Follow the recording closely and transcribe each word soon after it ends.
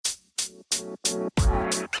Hello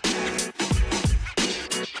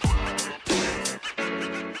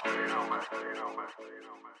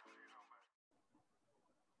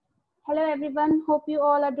everyone, hope you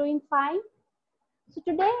all are doing fine. So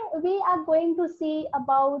today we are going to see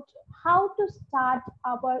about how to start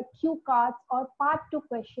our cue cards or part 2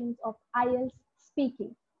 questions of IELTS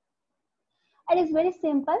speaking. It is very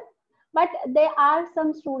simple, but there are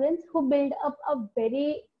some students who build up a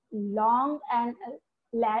very long and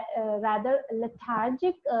rather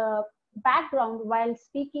lethargic background while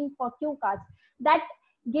speaking for cue cards. That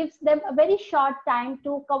gives them a very short time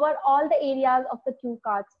to cover all the areas of the cue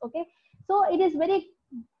cards. Okay, so it is very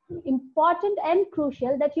important and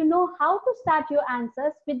crucial that you know how to start your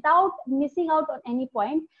answers without missing out on any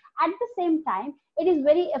point. At the same time, it is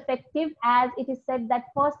very effective, as it is said that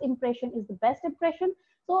first impression is the best impression.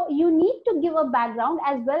 So you need to give a background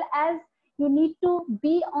as well as you need to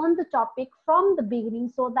be on the topic from the beginning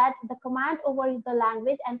so that the command over the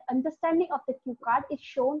language and understanding of the cue card is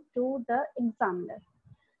shown to the examiner.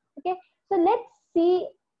 Okay, so let's see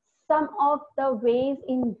some of the ways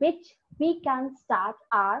in which we can start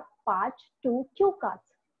our part 2 cue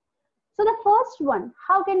cards. So the first one,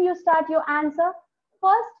 how can you start your answer?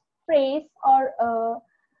 First phrase or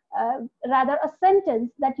rather a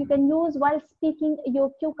sentence that you can use while speaking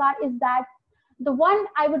your cue card is that the one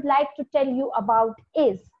I would like to tell you about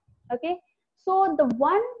is. Okay, so the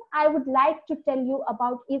one I would like to tell you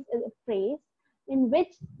about is a phrase in which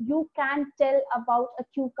you can tell about a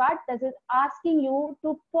cue card that is asking you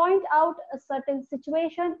to point out a certain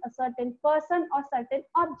situation, a certain person, or certain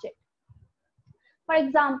object. For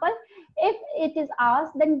example, if it is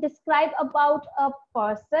asked, then describe about a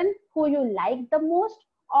person who you like the most,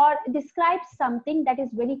 or describe something that is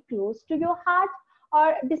very close to your heart,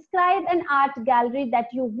 or describe an art gallery that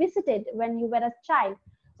you visited when you were a child.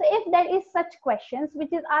 So if there is such questions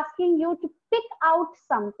which is asking you to pick out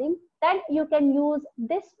something, then you can use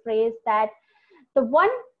this phrase that the one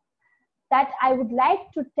that I would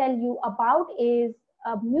like to tell you about is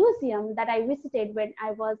a museum that I visited when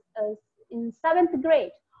I was in 7th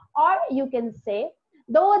grade. Or you can say,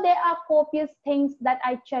 though there are copious things that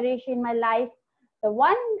I cherish in my life, the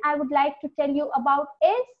one I would like to tell you about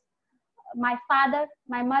is my father,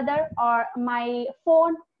 my mother, or my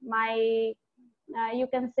phone, my you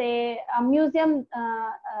can say a museum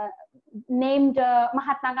named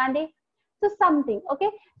Mahatma Gandhi. So something, okay?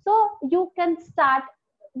 So you can start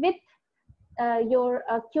with your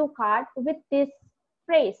cue card with this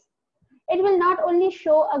phrase. It will not only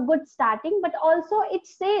show a good starting, but also it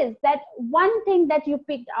says that one thing that you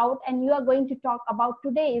picked out and you are going to talk about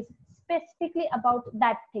today is specifically about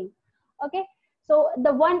that thing. Okay, so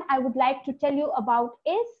the one I would like to tell you about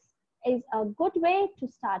is a good way to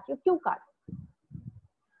start your cue card.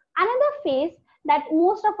 Another phrase that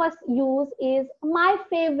most of us use is my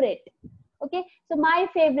favorite. Okay, so my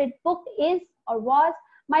favorite book is or was,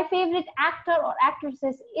 my favorite actor or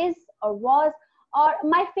actresses is or was, or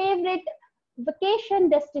my favorite vacation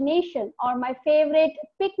destination or my favorite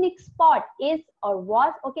picnic spot is or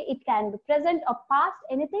was. Okay, it can be present or past,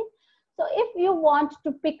 anything. So if you want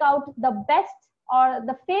to pick out the best or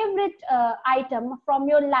the favorite item from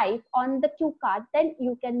your life on the cue card, then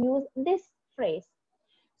you can use this phrase.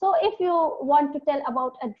 So if you want to tell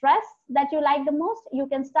about a dress that you like the most, you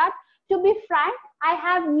can start, to be frank, I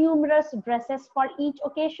have numerous dresses for each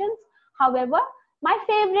occasion. However, my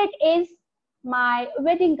favorite is my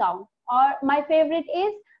wedding gown, or my favorite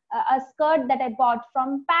is a skirt that I bought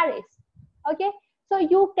from Paris. Okay, so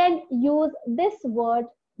you can use this word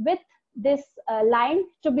with this line,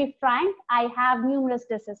 to be frank, I have numerous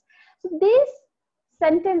dresses. So these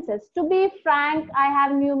sentences, to be frank, I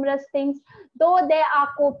have numerous things, though there are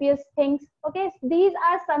copious things. Okay, these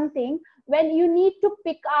are something when you need to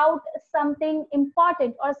pick out something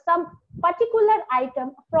important or some particular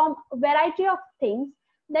item from a variety of things,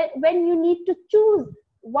 that when you need to choose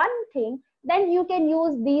one thing, then you can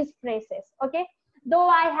use these phrases. Okay, though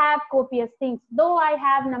I have copious things, though I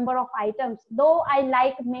have number of items, though I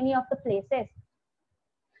like many of the places,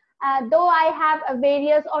 though I have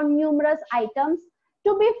various or numerous items,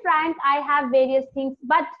 to be frank, I have various things,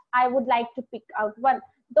 but I would like to pick out one.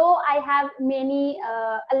 Though I have many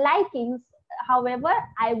likings, however,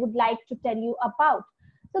 I would like to tell you about.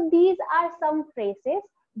 So these are some phrases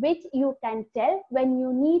which you can tell when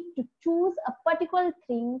you need to choose a particular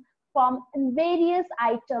thing from various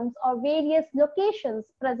items or various locations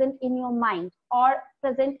present in your mind or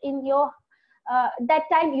present in your that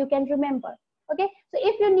time you can remember. Okay, so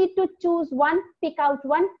if you need to choose one, pick out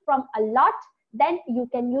one from a lot, then you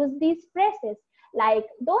can use these phrases. Like,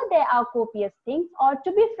 though there are copious things, or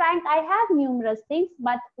to be frank, I have numerous things,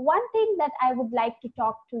 but one thing that I would like to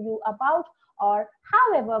talk to you about, or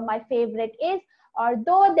however my favorite is, or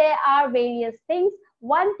though there are various things,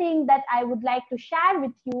 one thing that I would like to share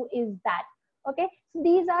with you is that, okay, so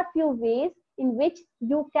these are few ways in which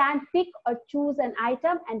you can pick or choose an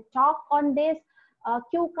item and talk on this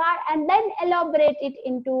cue card, and then elaborate it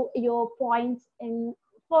into your points in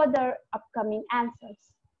further upcoming answers.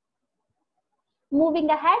 Moving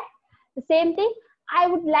ahead, the same thing I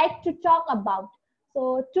would like to talk about.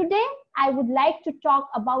 So today I would like to talk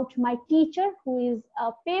about my teacher, who is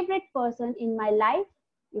a favorite person in my life.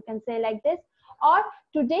 You can say like this. Or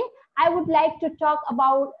today I would like to talk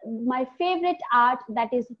about my favorite art,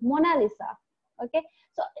 that is Mona Lisa. Okay.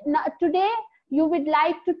 So now, today you would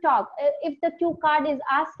like to talk, if the cue card is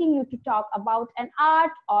asking you to talk about an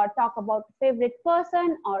art or talk about a favorite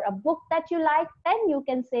person or a book that you like, then you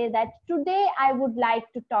can say that today I would like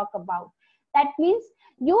to talk about. That means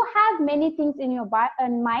you have many things in your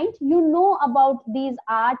mind. You know about these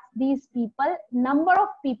arts, these people, number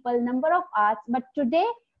of arts, but today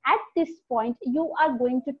at this point you are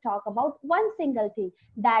going to talk about one single thing,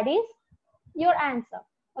 that is your answer.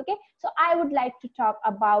 Okay, so I would like to talk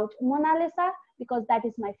about Mona Lisa because that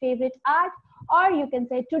is my favorite art. Or you can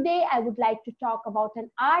say today I would like to talk about an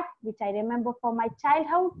art which I remember from my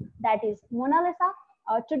childhood, that is Mona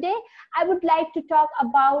Lisa. Today I would like to talk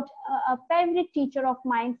about a favorite teacher of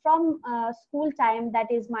mine from school time, that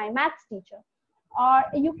is my maths teacher. Or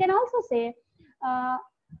you can also say,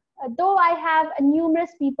 though I have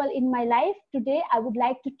numerous people in my life, today I would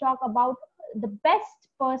like to talk about the best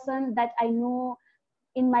person that I know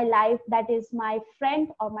in my life, that is my friend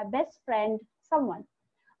or my best friend, someone.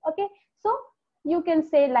 Okay, so you can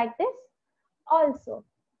say like this. Also,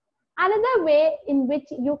 another way in which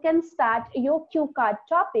you can start your cue card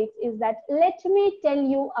topics is that let me tell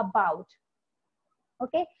you about.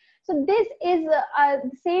 Okay, so this is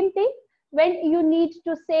the same thing when you need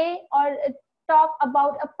to say or talk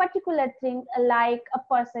about a particular thing, like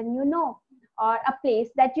a person you know or a place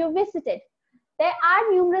that you visited. There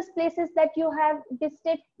are numerous places that you have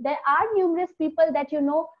visited. There are numerous people that you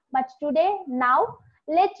know. But today, now,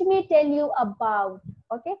 let me tell you about.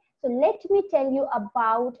 Okay, so let me tell you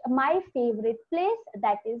about my favorite place,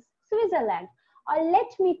 that is Switzerland. Or let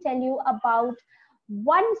me tell you about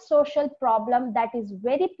one social problem that is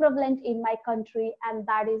very prevalent in my country, and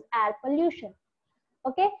that is air pollution.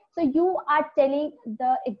 Okay, so you are telling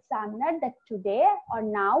the examiner that today or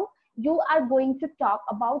now you are going to talk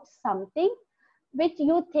about something which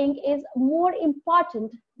you think is more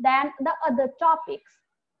important than the other topics.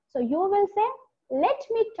 So you will say, let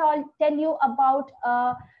me tell you about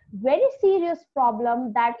a very serious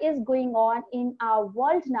problem that is going on in our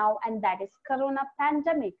world now, and that is corona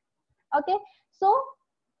pandemic. Okay, so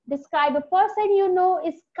describe a person you know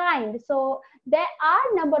is kind. So there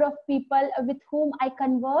are number of people with whom I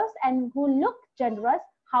converse and who look generous.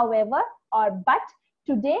 However, or but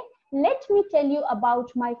today, let me tell you about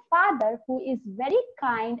my father, who is very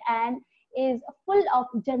kind and is full of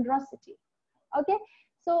generosity. Okay,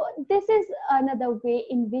 so this is another way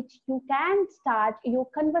in which you can start your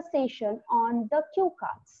conversation on the cue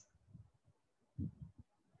cards.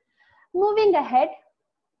 Moving ahead,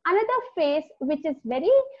 another phrase which is very,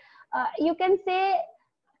 you can say,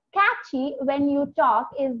 catchy when you talk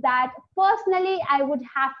is that personally I would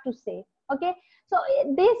have to say. Okay, so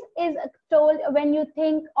this is told when you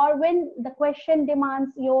think or when the question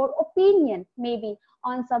demands your opinion, maybe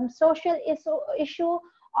on some social issue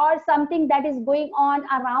or something that is going on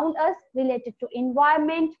around us related to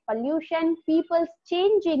environment, pollution, people's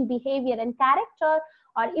changing behavior and character,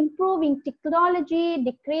 or improving technology,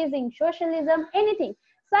 decreasing socialism, anything,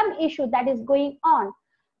 some issue that is going on.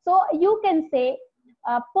 So you can say,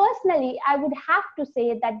 personally, I would have to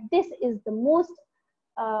say that this is the most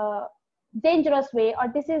dangerous way, or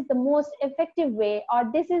this is the most effective way, or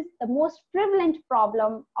this is the most prevalent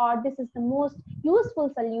problem, or this is the most useful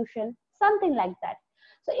solution, something like that.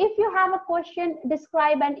 So if you have a question,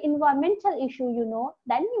 describe an environmental issue, you know,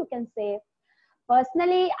 then you can say,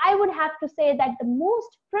 personally, I would have to say that the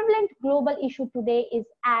most prevalent global issue today is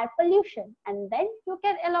air pollution. And then you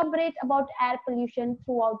can elaborate about air pollution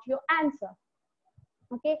throughout your answer.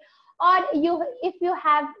 Okay, or if you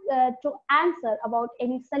have to answer about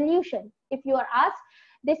any solution, if you are asked,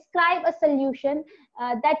 describe a solution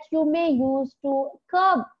that you may use to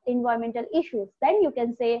curb environmental issues, then you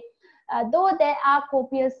can say, though there are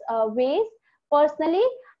copious ways, personally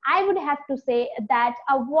I would have to say that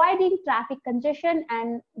avoiding traffic congestion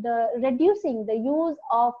and reducing the use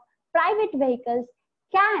of private vehicles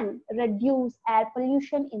can reduce air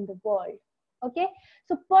pollution in the world. Okay,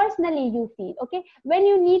 so personally you feel, okay, when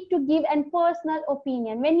you need to give a personal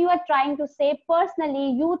opinion, when you are trying to say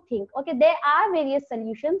personally you think, okay, there are various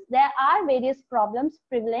solutions, there are various problems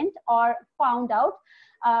prevalent or found out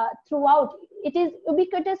throughout, it is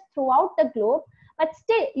ubiquitous throughout the globe, but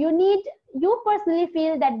still you personally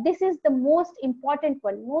feel that this is the most important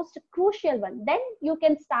one, most crucial one, then you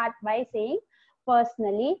can start by saying,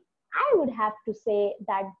 personally I would have to say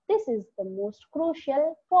that this is the most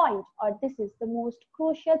crucial point, or this is the most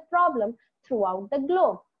crucial problem throughout the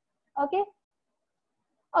globe. Okay.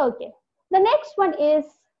 Okay. The next one is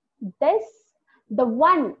this, the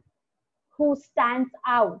one who stands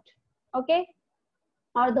out. Okay.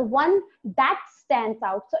 Or the one that stands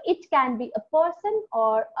out. So it can be a person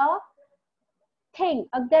or a thing,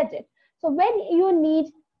 a gadget. So when you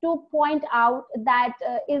need to point out that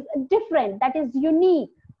is different, that is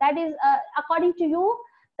unique, that is according to you,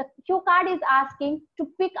 the cue card is asking to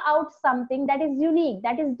pick out something that is unique,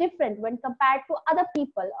 that is different when compared to other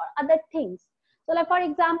people or other things. So like for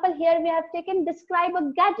example, here we have taken describe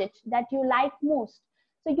a gadget that you like most.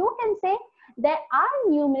 So you can say there are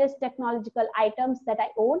numerous technological items that I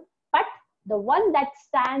own, but the one that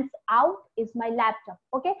stands out is my laptop.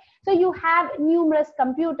 Okay, so you have numerous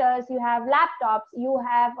computers, you have laptops, you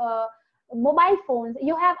have mobile phones,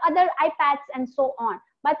 you have other iPads and so on,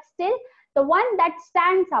 but still the one that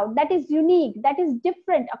stands out, that is unique, that is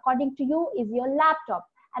different according to you, is your laptop.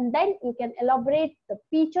 And then you can elaborate the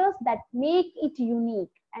features that make it unique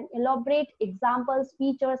and elaborate examples,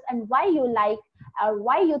 features, and why you like or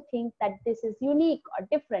why you think that this is unique or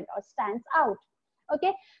different or stands out.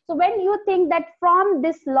 Okay, so when you think that from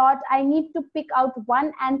this lot I need to pick out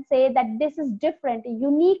one and say that this is different,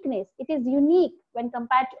 uniqueness, it is unique when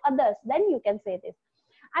compared to others, then you can say this.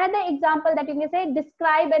 Another example that you can say,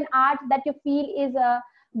 describe an art that you feel is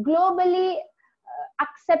globally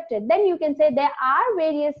accepted, then you can say there are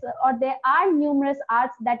various or there are numerous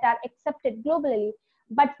arts that are accepted globally,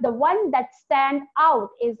 but the one that stands out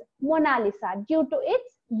is Mona Lisa due to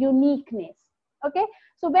its uniqueness. Okay,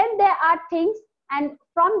 so when there are things and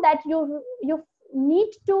from that you need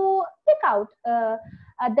to pick out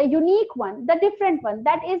the unique one, the different one,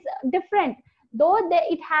 that is different, though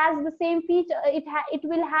it has the same feature, it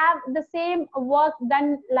will have the same work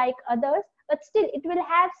done like others, but still it will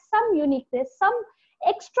have some uniqueness, some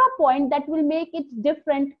extra point that will make it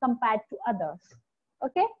different compared to others.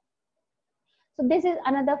 Okay, so this is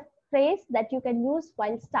another phrase that you can use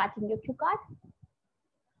while starting your cue card.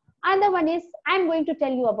 Another one is I'm going to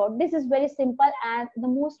tell you about. This is very simple and the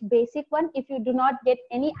most basic one. If you do not get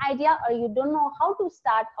any idea or you don't know how to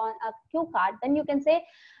start on a cue card, then you can say,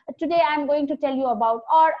 today I'm going to tell you about,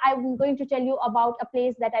 or I'm going to tell you about a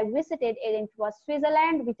place that I visited. It was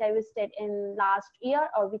Switzerland, which I visited in last year,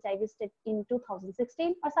 or which I visited in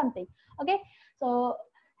 2016 or something. Okay, so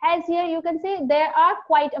as here you can see, there are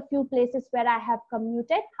quite a few places where I have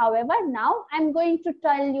commuted. However, now I'm going to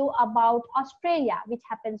tell you about Australia, which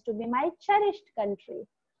happens to be my cherished country.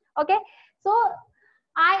 Okay, so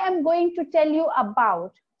I am going to tell you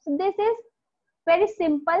about, so this is very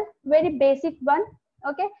simple, very basic one.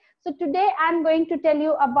 Okay, so today I'm going to tell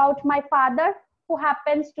you about my father, who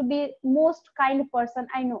happens to be most kind person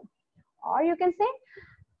I know. Or you can say,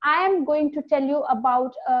 I am going to tell you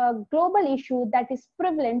about a global issue that is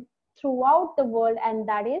prevalent throughout the world, and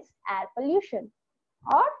that is air pollution.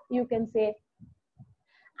 Or you can say,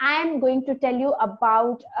 I am going to tell you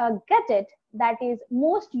about a gadget that is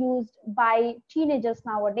most used by teenagers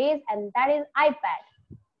nowadays, and that is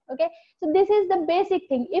iPad. Okay, so this is the basic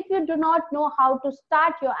thing. If you do not know how to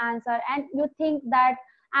start your answer and you think that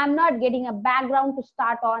I'm not getting a background to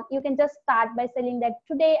start on, you can just start by saying that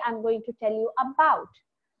today I'm going to tell you about.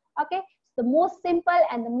 Okay, the most simple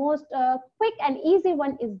and the most quick and easy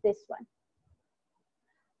one is this one.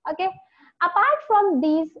 Okay, apart from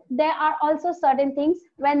these, there are also certain things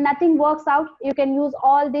when nothing works out, you can use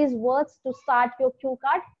all these words to start your cue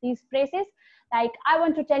card, these phrases. Like I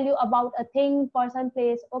want to tell you about a thing, person,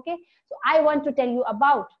 place. Okay, so I want to tell you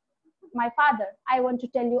about my father. I want to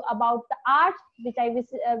tell you about the art which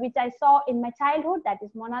I saw in my childhood, that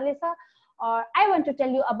is Mona Lisa. Or I want to tell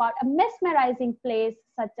you about a mesmerizing place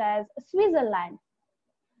such as Switzerland.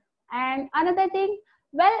 And another thing,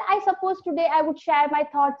 well, I suppose today I would share my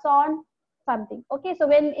thoughts on something. Okay, so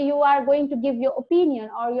when you are going to give your opinion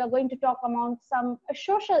or you are going to talk about some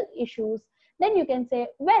social issues, then you can say,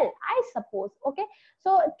 well, I suppose. Okay,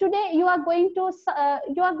 so today you are going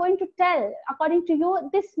to tell, according to you,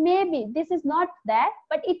 this is not that,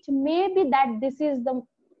 but it may be that this is the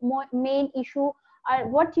main issue, or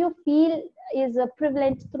what you feel is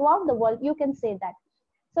prevalent throughout the world. You can say that.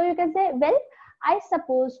 So you can say, well, I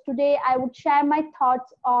suppose today I would share my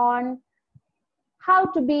thoughts on how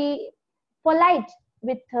to be polite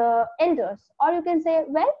with elders. Or you can say,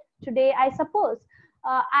 well, today I suppose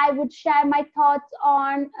I would share my thoughts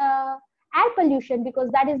on air pollution because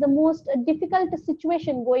that is the most difficult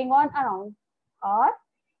situation going on around. Or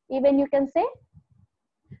even you can say,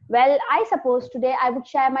 well, I suppose today I would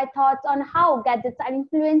share my thoughts on how gadgets are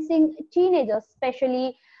influencing teenagers,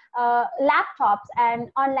 especially laptops and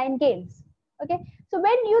online games. Okay, so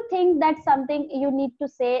when you think that's something you need to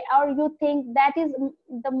say, or you think that is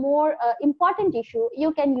the more important issue,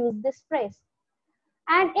 you can use this phrase.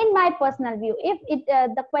 And in my personal view, if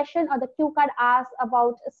the question or the cue card asks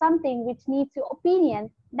about something which needs your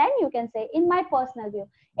opinion, then you can say, in my personal view.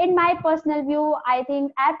 In my personal view, I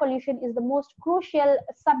think air pollution is the most crucial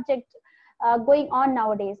subject going on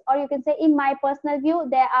nowadays. Or you can say, in my personal view,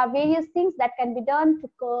 there are various things that can be done to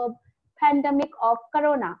curb pandemic of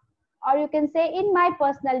corona. Or you can say, in my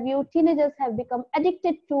personal view, teenagers have become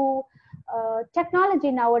addicted to technology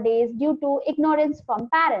nowadays due to ignorance from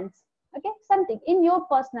parents. Okay, something in your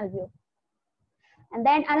personal view. And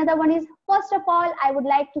then another one is, first of all, I would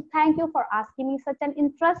like to thank you for asking me such an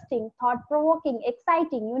interesting, thought-provoking,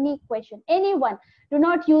 exciting, unique question. Anyone, do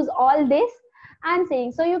not use all this I'm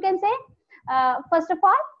saying. So you can say, first of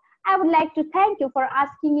all, I would like to thank you for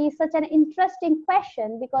asking me such an interesting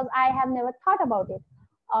question because I have never thought about it.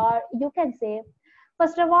 Or you can say,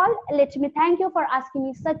 first of all, let me thank you for asking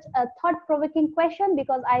me such a thought-provoking question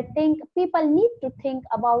because I think people need to think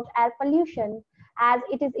about air pollution as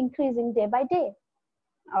it is increasing day by day.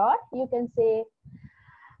 Or you can say,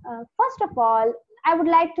 first of all, I would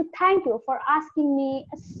like to thank you for asking me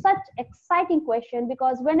such exciting question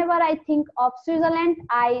because whenever I think of Switzerland,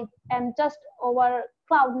 I am just over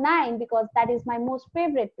cloud nine because that is my most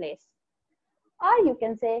favorite place. Or you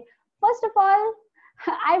can say, first of all,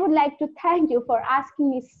 I would like to thank you for asking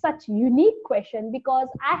me such unique question because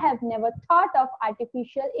I have never thought of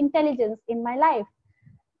artificial intelligence in my life.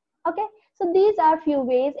 Okay, so these are few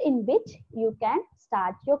ways in which you can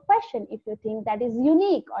start your question if you think that is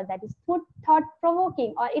unique or that is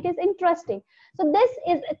thought-provoking or it is interesting. So this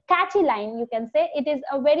is a catchy line, you can say. It is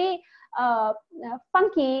a very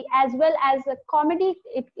funky as well as a comedy,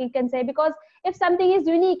 you can say, because if something is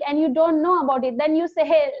unique and you don't know about it, then you say,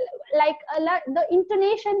 hey, like the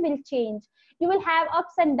intonation will change. You will have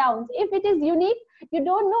ups and downs. If it is unique, you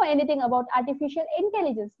don't know anything about artificial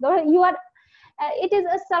intelligence. You are it is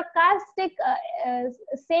a sarcastic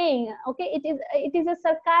saying. Okay, it is a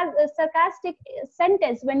sarcastic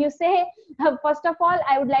sentence when you say, first of all,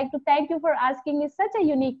 I would like to thank you for asking me such a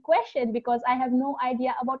unique question because I have no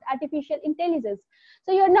idea about artificial intelligence.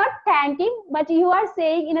 So you're not thanking, but you are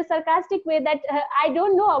saying in a sarcastic way that I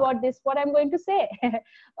don't know about this, what I'm going to say.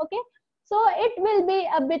 Okay, so it will be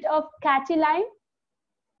a bit of catchy line.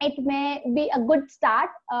 It may be a good start,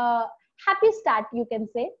 happy start, you can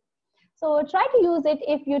say. So try to use it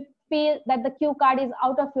if you feel that the cue card is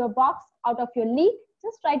out of your box, out of your league.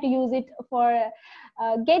 Just try to use it for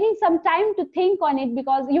getting some time to think on it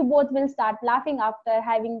because you both will start laughing after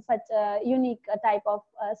having such a unique type of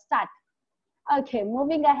start. Okay,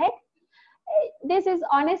 moving ahead. This is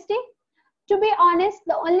honesty. To be honest,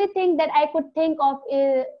 the only thing that I could think of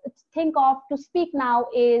to speak now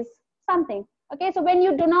is something. Okay, so when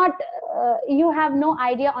you do not, you have no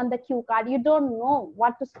idea on the cue card, you don't know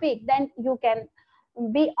what to speak, then you can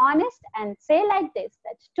be honest and say like this,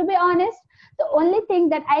 that to be honest, the only thing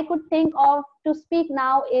that I could think of to speak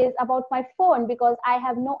now is about my phone because I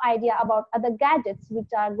have no idea about other gadgets which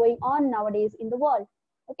are going on nowadays in the world.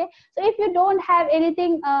 Okay, so if you don't have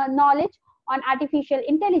anything knowledge on artificial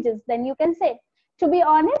intelligence, then you can say, to be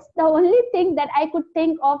honest, the only thing that I could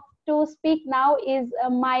think of to speak now is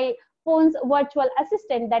my phone's virtual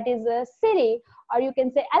assistant, that is Siri, or you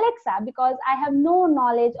can say Alexa, because I have no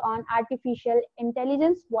knowledge on artificial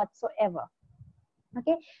intelligence whatsoever.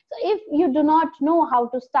 Okay, so if you do not know how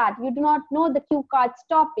to start, you do not know the cue cards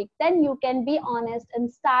topic, then you can be honest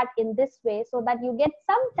and start in this way so that you get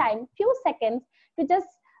some time, few seconds to just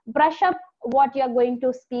brush up what you're going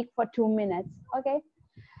to speak for 2 minutes. Okay,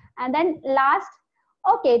 and then last,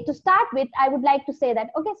 okay, to start with, I would like to say that,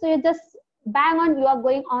 okay, so you just bang on, you are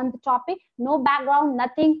going on the topic, no background,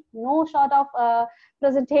 nothing, no sort of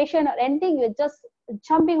presentation or anything, you're just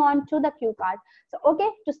jumping on to the cue card. So okay,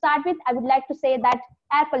 to start with, I would like to say that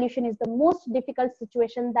air pollution is the most difficult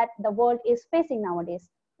situation that the world is facing nowadays.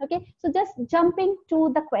 Okay, so just jumping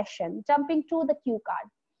to the question, jumping to the cue card.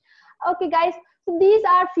 Okay guys, so these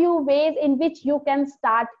are few ways in which you can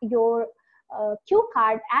start your cue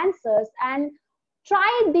card answers, and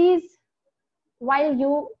try these while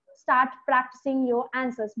you start practicing your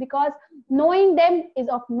answers, because knowing them is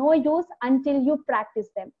of no use until you practice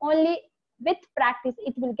them. Only with practice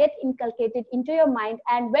it will get inculcated into your mind,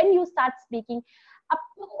 and when you start speaking,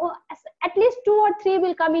 at least 2 or 3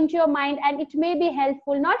 will come into your mind, and it may be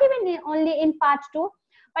helpful, not even only in part 2,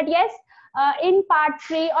 but yes, in part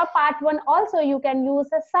 3 or part 1 also you can use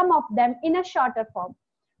some of them in a shorter form.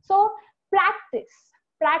 So practice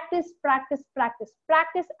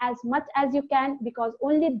as much as you can, because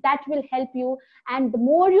only that will help you, and the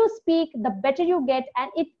more you speak, the better you get, and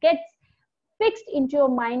it gets fixed into your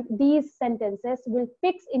mind. These sentences will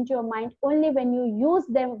fix into your mind only when you use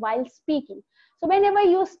them while speaking. So whenever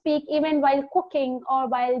you speak, even while cooking or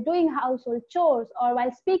while doing household chores or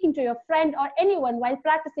while speaking to your friend or anyone while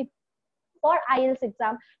practicing for IELTS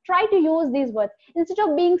exam, try to use these words instead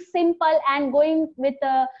of being simple and going with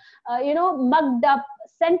mugged up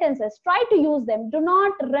sentences. Try to use them. Do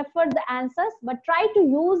not refer the answers, but try to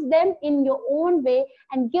use them in your own way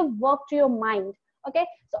and give work to your mind. Okay,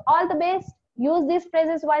 so all the best. Use these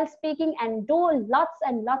phrases while speaking and do lots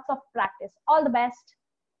and lots of practice. All the best.